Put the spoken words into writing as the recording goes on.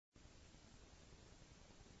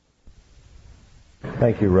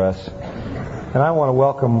Thank you, Russ. And I want to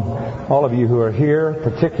welcome all of you who are here,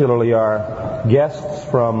 particularly our guests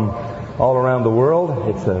from all around the world.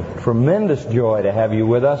 It's a tremendous joy to have you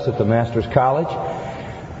with us at the Masters College.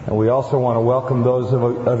 And we also want to welcome those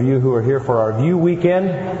of you who are here for our View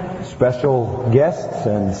Weekend. Special guests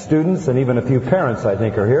and students and even a few parents, I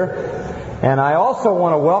think, are here. And I also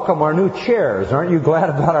want to welcome our new chairs. Aren't you glad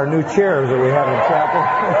about our new chairs that we have in chapel?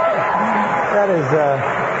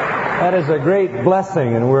 That is a great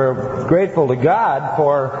blessing, and we're grateful to God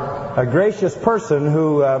for a gracious person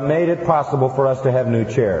who made it possible for us to have new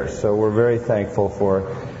chairs. So we're very thankful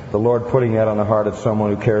for the Lord putting that on the heart of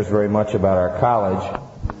someone who cares very much about our college.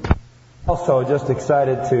 Also, just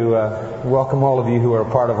excited to welcome all of you who are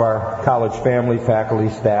part of our college family, faculty,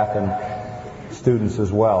 staff, and students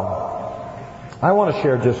as well. I want to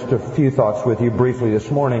share just a few thoughts with you briefly this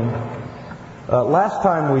morning. Last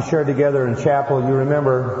time we shared together in chapel, you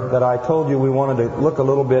remember that I told you we wanted to look a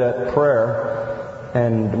little bit at prayer,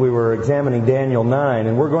 and we were examining Daniel 9,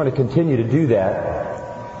 and we're going to continue to do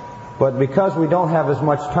that. But because we don't have as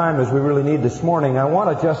much time as we really need this morning, I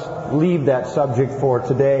want to just leave that subject for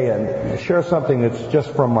today and share something that's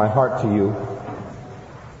just from my heart to you.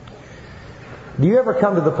 Do you ever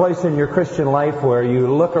come to the place in your Christian life where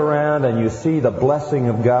you look around and you see the blessing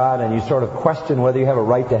of God and you sort of question whether you have a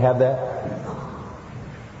right to have that?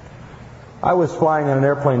 I was flying on an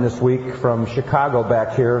airplane this week from Chicago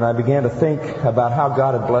back here, and I began to think about how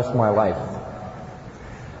God had blessed my life,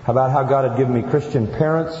 about how God had given me Christian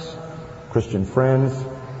parents, Christian friends,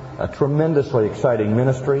 a tremendously exciting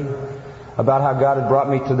ministry, about how God had brought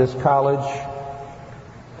me to this college.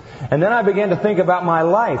 And then I began to think about my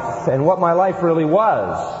life and what my life really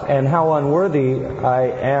was and how unworthy I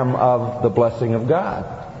am of the blessing of God.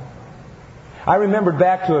 I remembered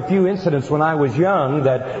back to a few incidents when I was young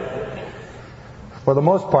that, for the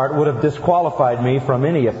most part, would have disqualified me from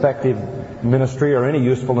any effective ministry or any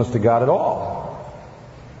usefulness to God at all.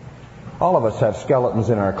 All of us have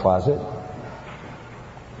skeletons in our closet.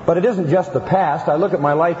 But it isn't just the past. I look at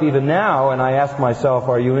my life even now and I ask myself,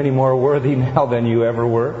 are you any more worthy now than you ever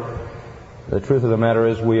were? The truth of the matter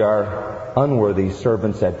is we are unworthy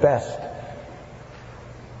servants at best.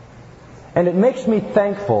 And it makes me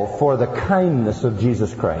thankful for the kindness of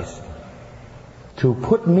Jesus Christ to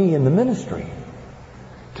put me in the ministry,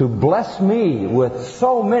 to bless me with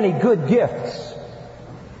so many good gifts,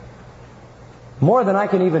 more than I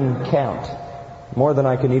can even count, more than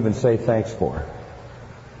I can even say thanks for.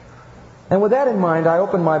 And with that in mind, I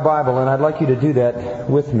opened my Bible, and I'd like you to do that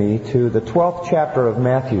with me, to the 12th chapter of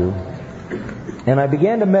Matthew. And I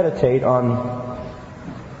began to meditate on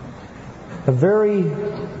a very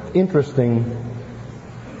interesting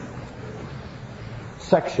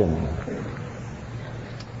section.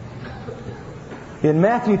 In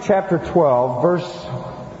Matthew chapter 12, verse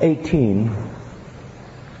 18,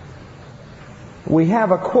 we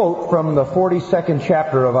have a quote from the 42nd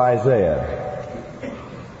chapter of Isaiah.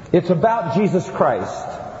 It's about Jesus Christ.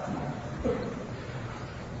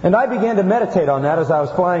 And I began to meditate on that as I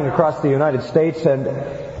was flying across the United States, and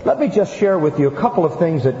let me just share with you a couple of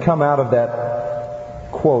things that come out of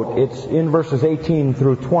that quote. It's in verses 18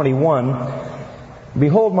 through 21.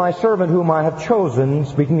 Behold, my servant whom I have chosen,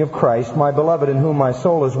 speaking of Christ, my beloved in whom my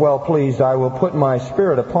soul is well pleased, I will put my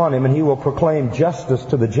spirit upon him, and he will proclaim justice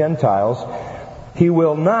to the Gentiles. He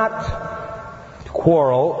will not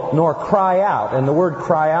quarrel, nor cry out. And the word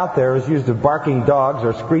cry out there is used of barking dogs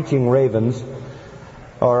or screeching ravens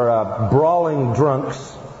or brawling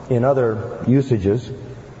drunks in other usages.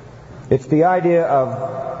 It's the idea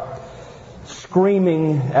of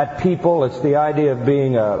screaming at people. It's the idea of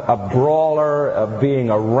being a brawler, of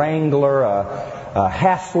being a wrangler, a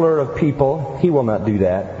hassler of people. He will not do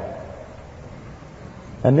that.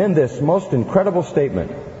 And then this most incredible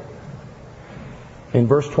statement in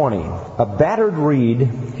verse 20. A battered reed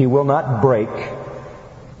he will not break,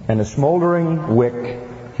 and a smoldering wick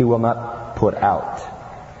he will not put out.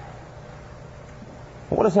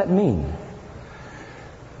 What does that mean?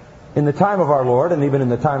 In the time of our Lord, and even in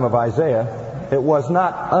the time of Isaiah, it was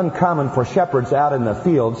not uncommon for shepherds out in the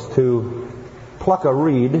fields to pluck a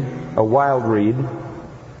reed, a wild reed,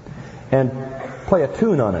 and play a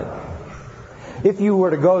tune on it. If you were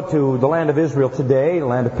to go to the land of Israel today, the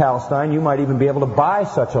land of Palestine, you might even be able to buy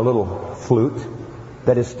such a little flute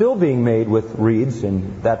that is still being made with reeds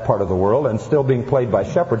in that part of the world and still being played by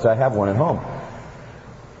shepherds. I have one at home.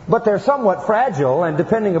 But they're somewhat fragile, and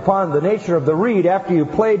depending upon the nature of the reed, after you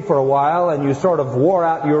played for a while and you sort of wore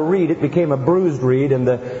out your reed, it became a bruised reed, and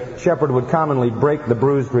the shepherd would commonly break the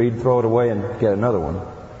bruised reed, throw it away, and get another one.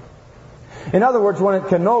 In other words, when it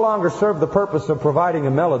can no longer serve the purpose of providing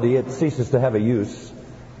a melody, it ceases to have a use.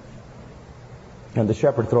 And the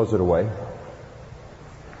shepherd throws it away.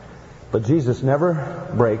 But Jesus never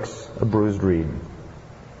breaks a bruised reed.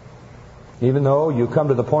 Even though you come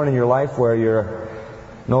to the point in your life where you're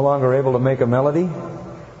no longer able to make a melody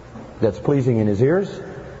that's pleasing in His ears,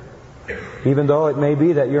 even though it may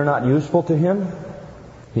be that you're not useful to Him,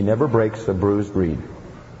 He never breaks a bruised reed.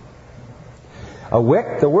 A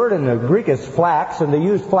wick, the word in the Greek is flax, and they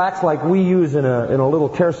use flax like we use in a little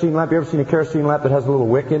kerosene lamp. You ever seen a kerosene lamp that has a little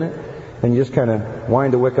wick in it? And you just kind of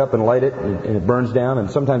wind the wick up and light it, and it burns down,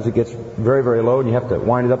 and sometimes it gets very, very low, and you have to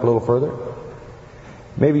wind it up a little further.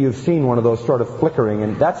 Maybe you've seen one of those sort of flickering,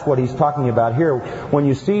 and that's what he's talking about here. When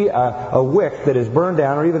you see a wick that is burned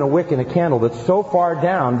down, or even a wick in a candle that's so far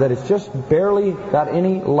down that it's just barely got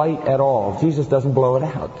any light at all, Jesus doesn't blow it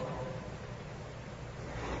out.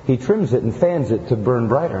 He trims it and fans it to burn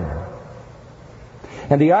brighter.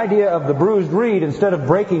 And the idea of the bruised reed, instead of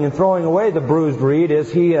breaking and throwing away the bruised reed,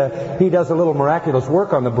 is he does a little miraculous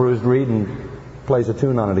work on the bruised reed and plays a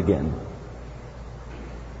tune on it again.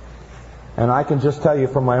 And I can just tell you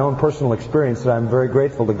from my own personal experience that I'm very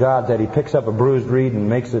grateful to God that He picks up a bruised reed and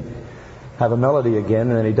makes it have a melody again,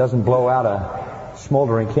 and that He doesn't blow out a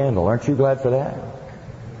smoldering candle. Aren't you glad for that?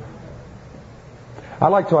 I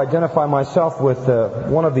like to identify myself with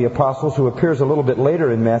one of the apostles who appears a little bit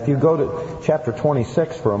later in Matthew. Go to chapter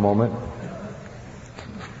 26 for a moment.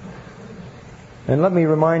 And let me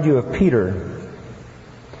remind you of Peter.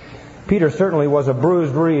 Peter certainly was a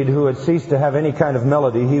bruised reed who had ceased to have any kind of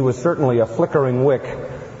melody. He was certainly a flickering wick.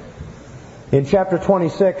 In chapter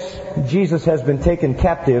 26, Jesus has been taken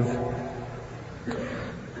captive.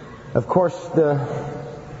 Of course, the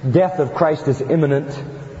death of Christ is imminent.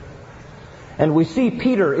 And we see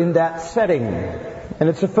Peter in that setting. And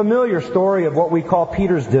it's a familiar story of what we call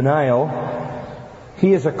Peter's denial.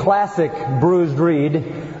 He is a classic bruised reed,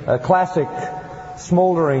 a classic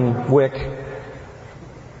smoldering wick.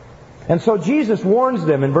 And so Jesus warns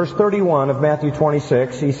them in verse 31 of Matthew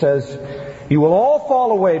 26. He says, "You will all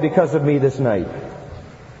fall away because of me this night.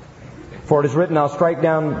 For it is written, I'll strike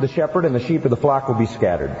down the shepherd, and the sheep of the flock will be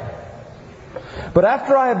scattered. But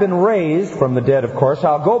after I have been raised from the dead, of course,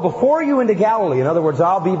 I'll go before you into Galilee." In other words,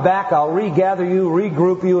 I'll be back, I'll regather you,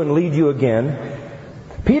 regroup you, and lead you again.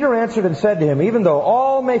 Peter answered and said to him, "Even though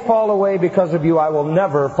all may fall away because of you, I will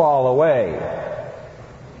never fall away."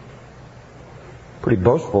 Pretty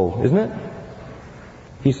boastful, isn't it?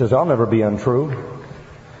 He says, "I'll never be untrue."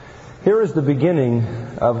 Here is the beginning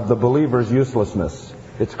of the believer's uselessness.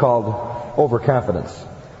 It's called overconfidence.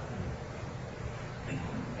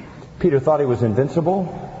 Peter thought he was invincible.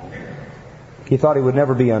 He thought he would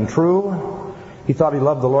never be untrue. He thought he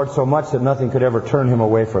loved the Lord so much that nothing could ever turn him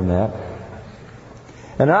away from that.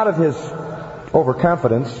 And out of his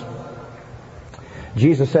overconfidence,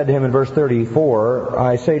 Jesus said to him in verse 34,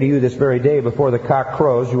 "I say to you this very day, before the cock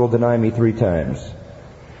crows, you will deny me 3 times.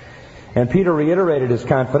 And Peter reiterated his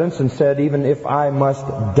confidence and said, "Even if I must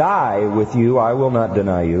die with you, I will not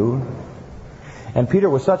deny you." And Peter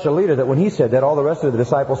was such a leader that when he said that, all the rest of the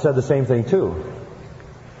disciples said the same thing too.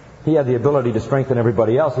 He had the ability to strengthen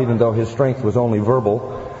everybody else, even though his strength was only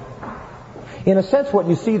verbal. In a sense, what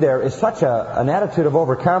you see there is such an attitude of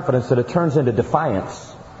overconfidence that it turns into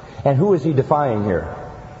defiance. And who is he defying here?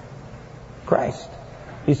 Christ.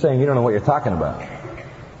 He's saying, "You don't know what you're talking about.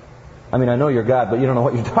 I mean, I know you're God, but you don't know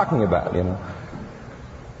what you're talking about, you know."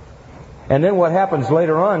 And then what happens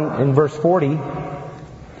later on in verse 40,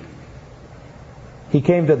 he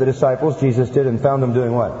came to the disciples, Jesus did, and found them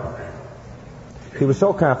doing what? He was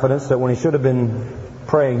so confident that when he should have been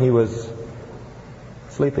praying, he was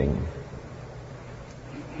sleeping.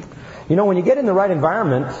 You know, when you get in the right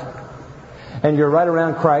environment, and you're right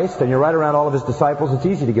around Christ, and you're right around all of His disciples, it's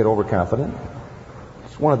easy to get overconfident.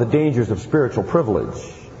 It's one of the dangers of spiritual privilege.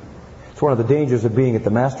 It's one of the dangers of being at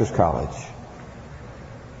the Masters College.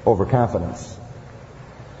 Overconfidence.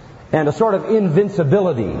 And a sort of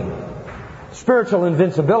invincibility. Spiritual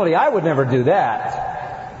invincibility. I would never do that.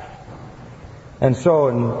 And so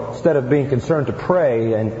instead of being concerned to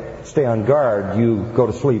pray and stay on guard, you go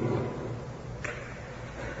to sleep.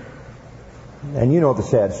 And you know the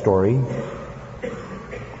sad story.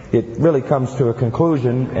 It really comes to a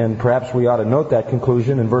conclusion, and perhaps we ought to note that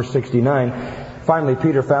conclusion in verse 69. Finally,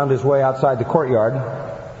 Peter found his way outside the courtyard,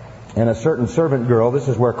 and a certain servant girl, this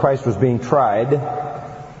is where Christ was being tried,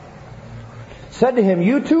 said to him,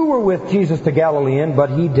 "You too were with Jesus the Galilean," but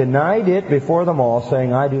he denied it before them all,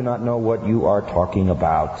 saying, "I do not know what you are talking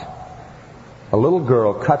about." A little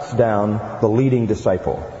girl cuts down the leading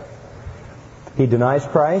disciple. He denies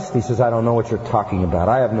Christ. He says, I don't know what you're talking about.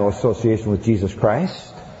 I have no association with Jesus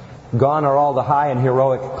Christ. Gone are all the high and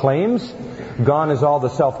heroic claims. Gone is all the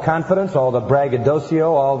self-confidence, all the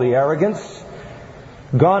braggadocio, all the arrogance.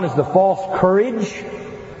 Gone is the false courage.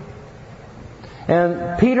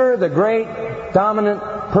 And Peter, the great dominant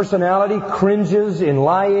personality, cringes in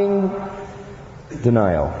lying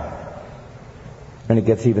denial. And it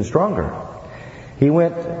gets even stronger. He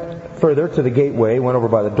went further to the gateway, went over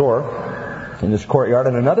by the door in this courtyard,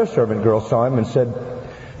 and another servant girl saw him and said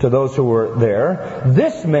to those who were there,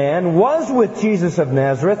 this man was with Jesus of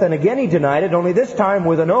Nazareth. And again he denied it, only this time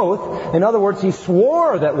with an oath. In other words, he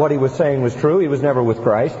swore that what he was saying was true. He was never with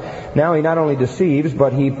Christ. Now he not only deceives,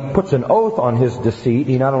 but he puts an oath on his deceit.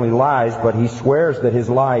 He not only lies, but he swears that his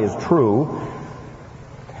lie is true.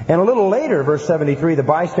 And a little later, verse 73, the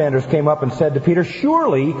bystanders came up and said to Peter,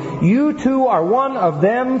 surely you too are one of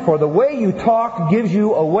them, for the way you talk gives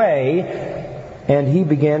you away. And he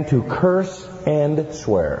began to curse and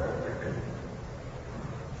swear.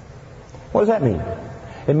 What does that mean?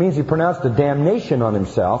 It means he pronounced a damnation on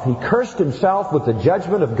himself. He cursed himself with the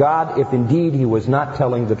judgment of God if indeed he was not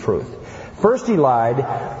telling the truth. First he lied,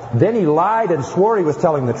 then he lied and swore he was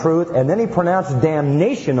telling the truth, and then he pronounced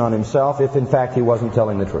damnation on himself if in fact he wasn't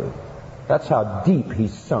telling the truth. That's how deep he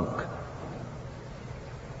sunk.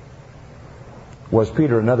 Was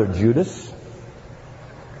Peter another Judas?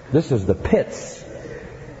 This is the pits.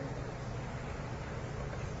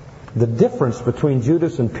 The difference between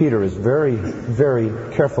Judas and Peter is very,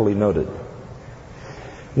 very carefully noted.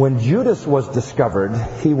 When Judas was discovered,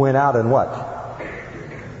 he went out and what?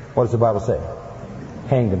 What does the Bible say?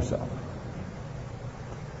 Hanged himself.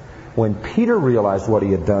 When Peter realized what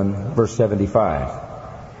he had done, verse 75,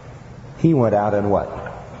 he went out and what?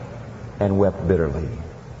 And wept bitterly.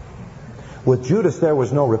 With Judas there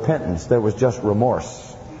was no repentance, there was just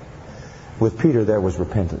remorse. With Peter there was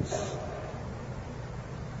repentance.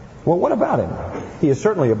 Well, what about him? He is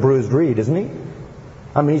certainly a bruised reed, isn't he?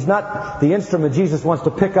 I mean, he's not the instrument Jesus wants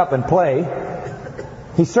to pick up and play.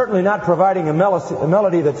 He's certainly not providing a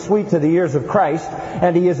melody that's sweet to the ears of Christ,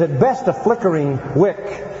 and he is at best a flickering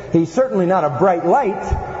wick. He's certainly not a bright light.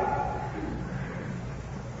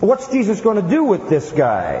 What's Jesus going to do with this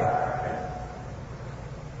guy?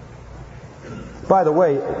 By the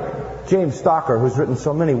way, James Stocker, who's written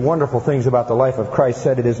so many wonderful things about the life of Christ,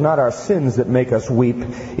 said, it is not our sins that make us weep.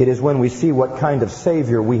 It is when we see what kind of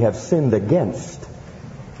Savior we have sinned against.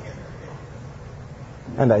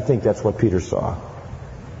 And I think that's what Peter saw.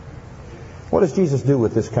 What does Jesus do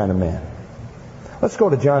with this kind of man? Let's go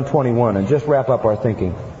to John 21 and just wrap up our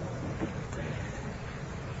thinking.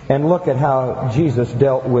 And look at how Jesus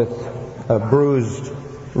dealt with a bruised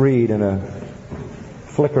reed and a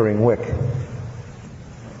flickering wick.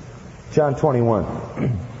 John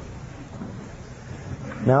 21.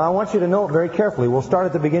 Now I want you to note very carefully. We'll start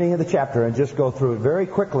at the beginning of the chapter and just go through it very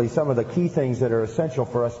quickly, some of the key things that are essential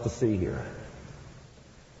for us to see here.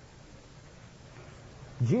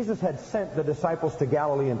 Jesus had sent the disciples to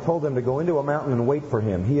Galilee and told them to go into a mountain and wait for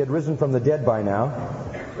him. He had risen from the dead by now.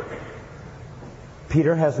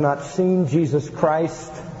 Peter has not seen Jesus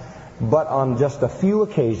Christ but on just a few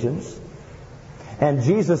occasions. And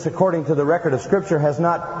Jesus, according to the record of Scripture, has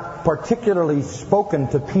not particularly spoken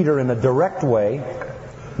to Peter in a direct way.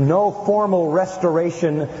 No formal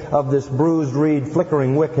restoration of this bruised reed,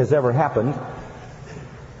 flickering wick has ever happened.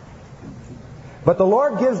 But the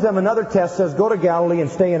Lord gives them another test, says, go to Galilee and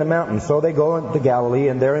stay in a mountain. So they go to Galilee,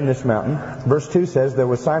 and they're in this mountain. Verse 2 says, there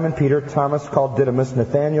was Simon Peter, Thomas called Didymus,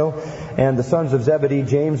 Nathanael, and the sons of Zebedee,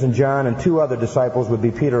 James and John, and two other disciples would be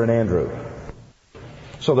Peter and Andrew.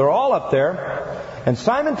 So they're all up there, and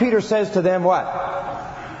Simon Peter says to them, what?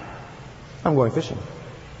 I'm going fishing.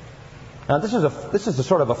 Now this is a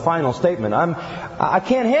sort of a final statement. I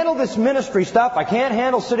can't handle this ministry stuff. I can't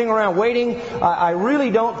handle sitting around waiting. I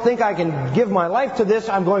really don't think I can give my life to this.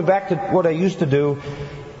 I'm going back to what I used to do.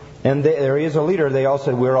 And there he is, a leader. They all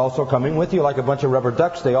said, we're also coming with you, like a bunch of rubber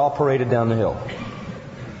ducks. They all paraded down the hill.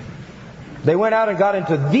 They went out and got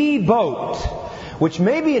into the boat, which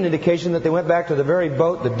may be an indication that they went back to the very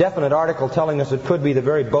boat, the definite article telling us it could be the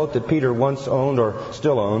very boat that Peter once owned or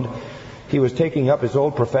still owned. He was taking up his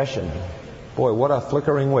old profession. Boy, what a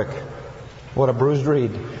flickering wick. What a bruised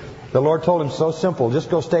reed. The Lord told him so simple, just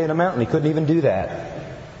go stay in a mountain. He couldn't even do that.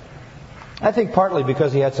 I think partly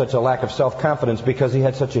because he had such a lack of self-confidence, because he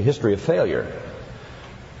had such a history of failure.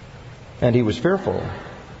 And he was fearful.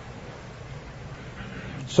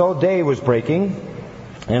 So day was breaking.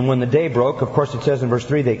 And when the day broke, of course it says in verse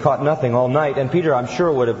 3, they caught nothing all night. And Peter, I'm sure,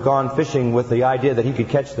 would have gone fishing with the idea that he could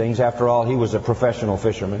catch things. After all, he was a professional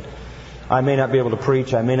fisherman. I may not be able to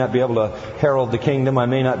preach. I may not be able to herald the kingdom. I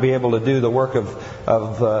may not be able to do the work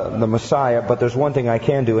of the Messiah. But there's one thing I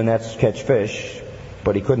can do, and that's catch fish.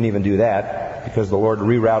 But he couldn't even do that because the Lord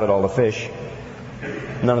rerouted all the fish.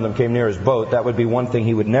 None of them came near his boat. That would be one thing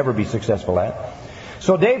he would never be successful at.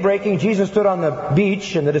 So day breaking, Jesus stood on the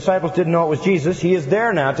beach, and the disciples didn't know it was Jesus. He is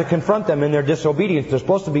there now to confront them in their disobedience. They're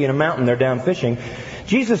supposed to be in a mountain. They're down fishing.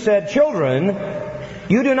 Jesus said, "Children,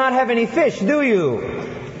 you do not have any fish, do you?"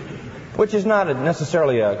 Which is not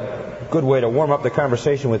necessarily a good way to warm up the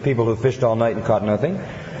conversation with people who fished all night and caught nothing.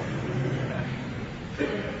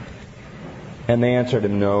 And they answered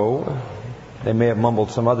him, "No." They may have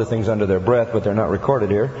mumbled some other things under their breath, but they're not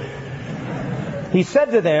recorded here. He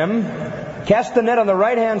said to them, "Cast the net on the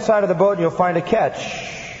right-hand side of the boat and you'll find a catch."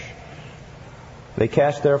 They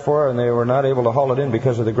cast, therefore, and they were not able to haul it in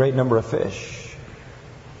because of the great number of fish.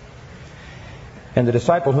 And the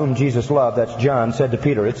disciple whom Jesus loved, that's John, said to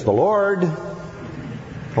Peter, "It's the Lord."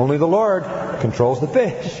 Only the Lord controls the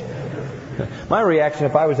fish. My reaction,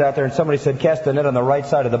 if I was out there and somebody said, "Cast the net on the right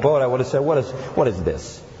side of the boat," I would have said, what is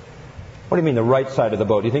this? What do you mean the right side of the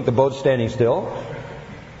boat? Do you think the boat's standing still?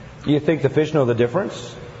 Do you think the fish know the difference?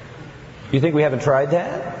 Do you think we haven't tried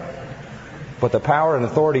that? But the power and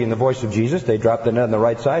authority in the voice of Jesus, they dropped the net on the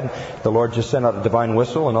right side. The Lord just sent out a divine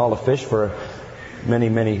whistle, and all the fish for many,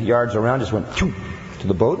 many yards around just went to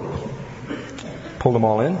the boat, pulled them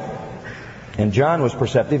all in. And John was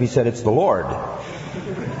perceptive. He said, "It's the Lord."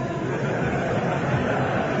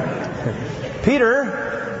 Peter,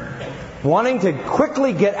 wanting to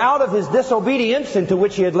quickly get out of his disobedience into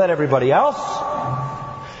which he had led everybody else,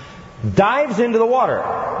 dives into the water.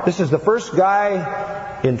 This is the first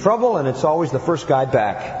guy in trouble, and it's always the first guy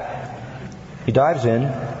back. He dives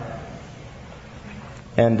in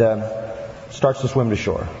and starts to swim to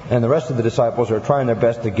shore. And the rest of the disciples are trying their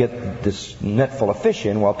best to get this net full of fish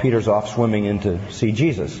in while Peter's off swimming in to see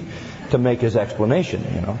Jesus, to make his explanation,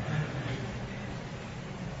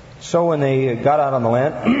 So when they got out on the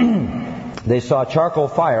land, they saw a charcoal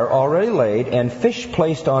fire already laid and fish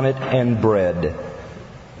placed on it and bread.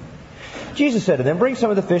 Jesus said to them, "Bring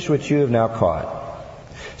some of the fish which you have now caught."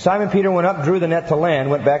 Simon Peter went up, drew the net to land,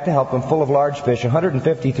 went back to help them, full of large fish,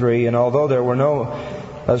 153, and although there were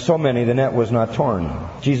so many, the net was not torn.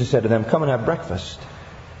 Jesus said to them, "Come and have breakfast."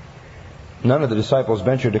 None of the disciples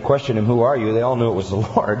ventured to question him, "Who are you?" They all knew it was the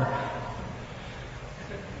Lord.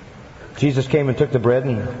 Jesus came and took the bread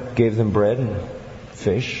and gave them bread and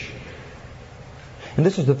fish. And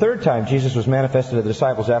this is the third time Jesus was manifested to the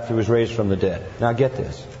disciples after he was raised from the dead. Now get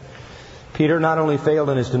this. Peter not only failed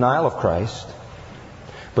in his denial of Christ,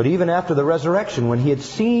 but even after the resurrection, when he had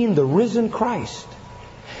seen the risen Christ,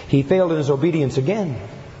 he failed in his obedience again.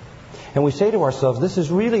 And we say to ourselves, this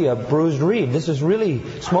is really a bruised reed. This is really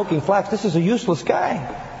smoking flax. This is a useless guy.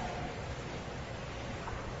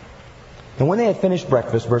 And when they had finished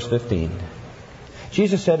breakfast, verse 15,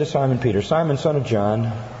 Jesus said to Simon Peter, "Simon, son of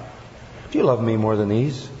John, do you love me more than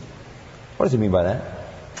these?" What does he mean by that?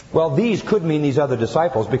 Well, these could mean these other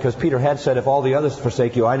disciples, because Peter had said, "If all the others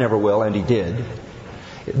forsake you, I never will," and he did.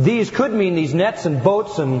 These could mean these nets and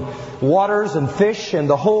boats and waters and fish and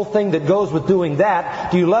the whole thing that goes with doing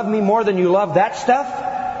that. Do you love me more than you love that stuff?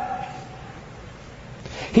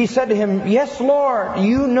 He said to him, "Yes, Lord,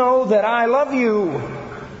 you know that I love you."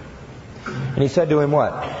 And he said to him,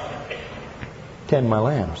 what? "Tend my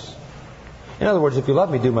lambs." In other words, if you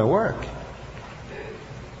love me, do my work.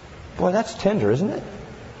 Boy, that's tender, isn't it?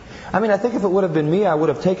 I mean, I think if it would have been me, I would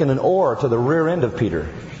have taken an oar to the rear end of Peter.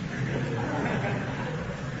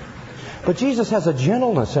 But Jesus has a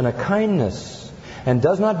gentleness and a kindness and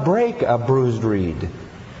does not break a bruised reed.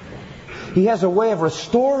 He has a way of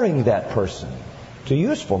restoring that person to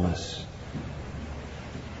usefulness.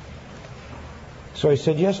 So he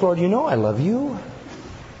said, "Yes, Lord, you know I love you."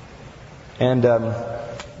 And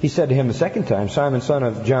he said to him the second time, "Simon, son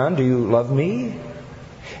of John, do you love me?"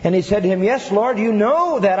 And he said to him, "Yes, Lord, you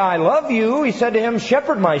know that I love you." He said to him,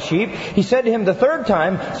 "Shepherd my sheep." He said to him the third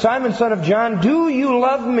time, "Simon, son of John, do you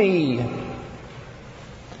love me?"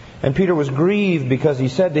 And Peter was grieved because he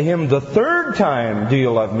said to him the third time, "Do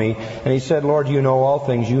you love me?" And he said, "Lord, you know all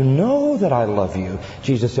things. You know that I love you."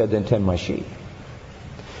 Jesus said, "Then tend my sheep."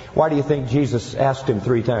 Why do you think Jesus asked him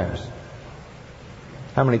 3 times?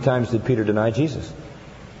 How many times did Peter deny Jesus?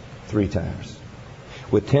 3 times.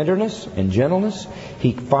 With tenderness and gentleness,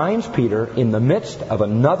 he finds Peter in the midst of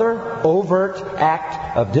another overt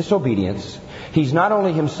act of disobedience. He's not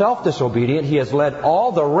only himself disobedient, he has led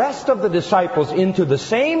all the rest of the disciples into the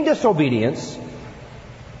same disobedience.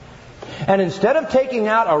 And instead of taking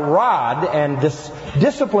out a rod and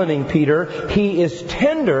disciplining Peter, he is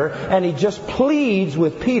tender and he just pleads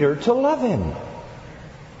with Peter to love him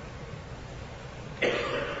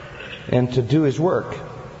and to do his work.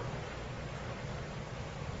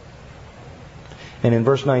 And in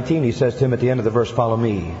verse 19 he says to him at the end of the verse, "Follow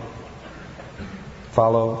me.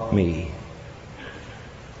 Follow me."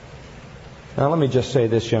 Now let me just say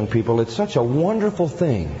this, young people. It's such a wonderful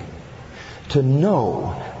thing to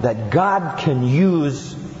know that God can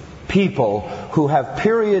use people who have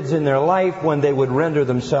periods in their life when they would render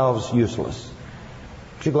themselves useless.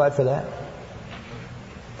 Aren't you glad for that?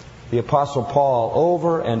 The Apostle Paul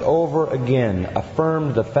over and over again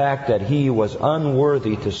affirmed the fact that he was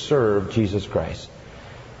unworthy to serve Jesus Christ.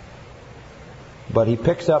 But he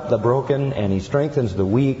picks up the broken and he strengthens the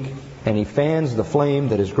weak and he fans the flame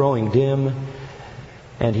that is growing dim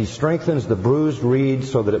and he strengthens the bruised reed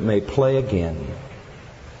so that it may play again.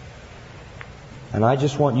 And I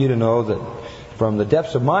just want you to know that from the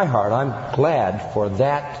depths of my heart, I'm glad for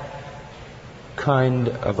that kind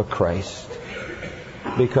of a Christ.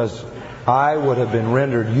 Because I would have been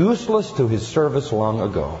rendered useless to his service long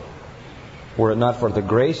ago, were it not for the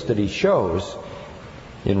grace that he shows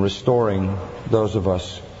in restoring those of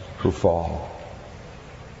us who fall.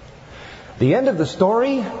 The end of the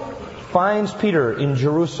story finds Peter in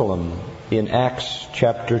Jerusalem in Acts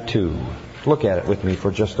chapter 2. Look at it with me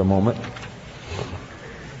for just a moment.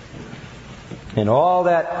 And all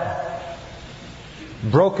that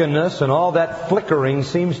brokenness and all that flickering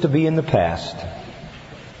seems to be in the past.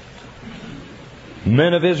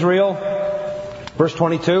 Men of Israel, verse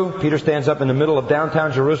 22, Peter stands up in the middle of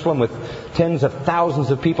downtown Jerusalem with tens of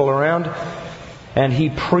thousands of people around, and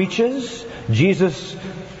he preaches, "Jesus,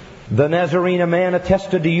 the Nazarene, a man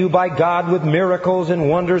attested to you by God with miracles and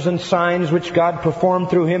wonders and signs which God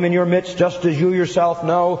performed through him in your midst, just as you yourself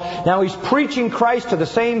know." Now he's preaching Christ to the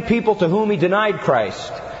same people to whom he denied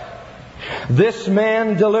Christ. "This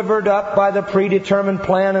man delivered up by the predetermined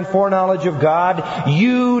plan and foreknowledge of God,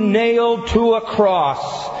 you nailed to a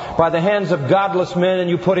cross by the hands of godless men, and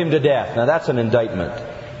you put him to death." Now that's an indictment.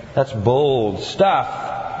 That's bold stuff.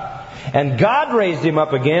 "And God raised him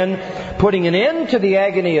up again, putting an end to the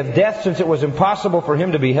agony of death, since it was impossible for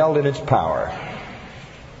him to be held in its power."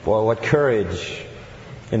 Boy, what courage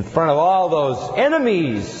in front of all those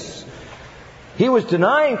enemies. He was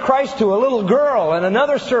denying Christ to a little girl and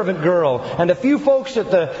another servant girl and a few folks at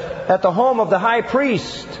the home of the high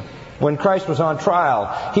priest when Christ was on trial.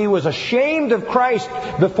 He was ashamed of Christ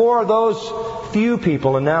before those few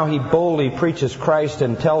people, and now he boldly preaches Christ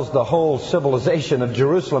and tells the whole civilization of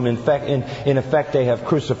Jerusalem, in effect, they have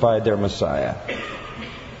crucified their Messiah.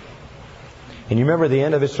 And you remember the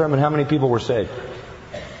end of his sermon, how many people were saved?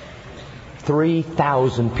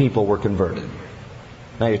 3,000 people were converted.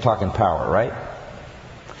 Now you're talking power, right?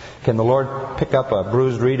 Can the Lord pick up a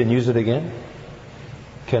bruised reed and use it again?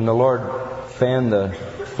 Can the Lord fan the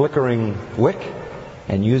flickering wick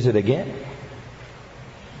and use it again?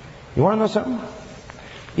 You want to know something?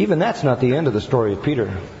 Even that's not the end of the story of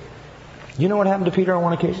Peter. You know what happened to Peter on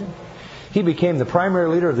one occasion? He became the primary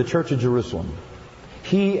leader of the church of Jerusalem.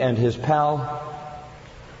 He and his pal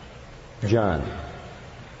John.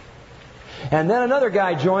 And then another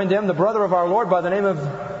guy joined them, the brother of our Lord by the name of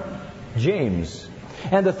James.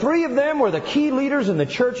 And the three of them were the key leaders in the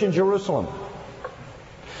church in Jerusalem.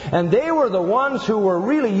 And they were the ones who were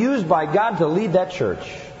really used by God to lead that church.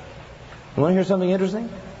 You want to hear something interesting?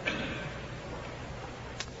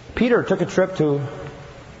 Peter took a trip to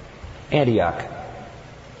Antioch.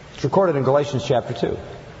 It's recorded in Galatians chapter 2.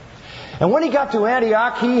 And when he got to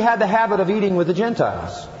Antioch, he had the habit of eating with the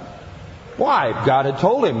Gentiles. Why? God had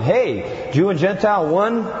told him, hey, Jew and Gentile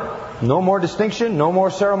one, no more distinction, no more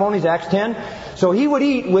ceremonies, Acts 10. So he would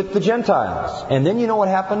eat with the Gentiles. And then you know what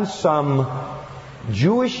happened? Some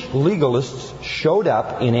Jewish legalists showed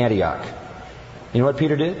up in Antioch. You know what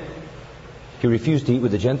Peter did? He refused to eat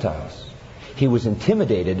with the Gentiles. He was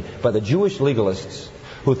intimidated by the Jewish legalists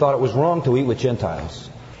who thought it was wrong to eat with Gentiles.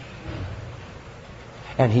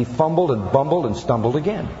 And he fumbled and bumbled and stumbled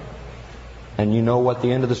again. And you know what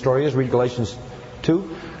the end of the story is? Read Galatians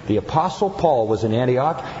 2. The Apostle Paul was in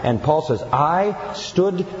Antioch, and Paul says, I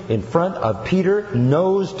stood in front of Peter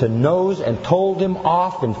nose to nose and told him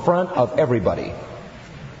off in front of everybody.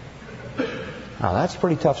 Now that's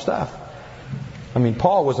pretty tough stuff. I mean,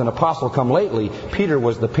 Paul was an apostle come lately. Peter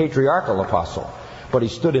was the patriarchal apostle. But he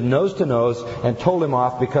stood him nose to nose and told him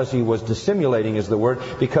off because he was dissimulating, is the word,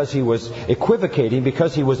 because he was equivocating,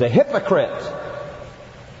 because he was a hypocrite.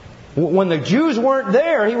 When the Jews weren't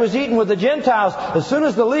there, he was eating with the Gentiles. As soon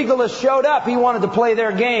as the legalists showed up, he wanted to play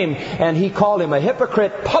their game. And he called him a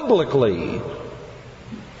hypocrite publicly.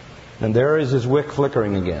 And there is his wick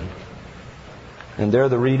flickering again. And there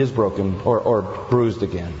the reed is broken or bruised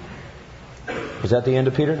again. Was that the end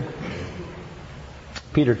of Peter?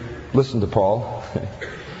 Peter listened to Paul.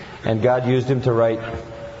 And God used him to write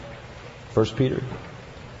 1 Peter,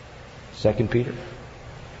 2 Peter,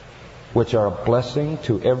 which are a blessing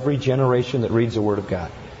to every generation that reads the Word of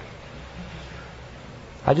God.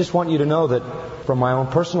 I just want you to know that from my own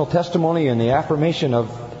personal testimony and the affirmation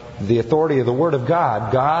of the authority of the Word of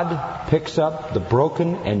God, God picks up the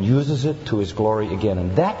broken and uses it to His glory again.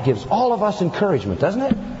 And that gives all of us encouragement, doesn't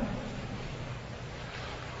it?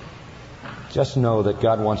 Just know that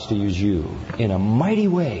God wants to use you in a mighty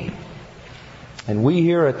way. And we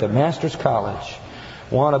here at the Masters College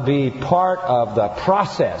want to be part of the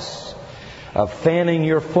process of fanning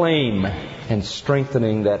your flame and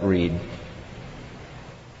strengthening that reed.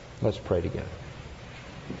 Let's pray together.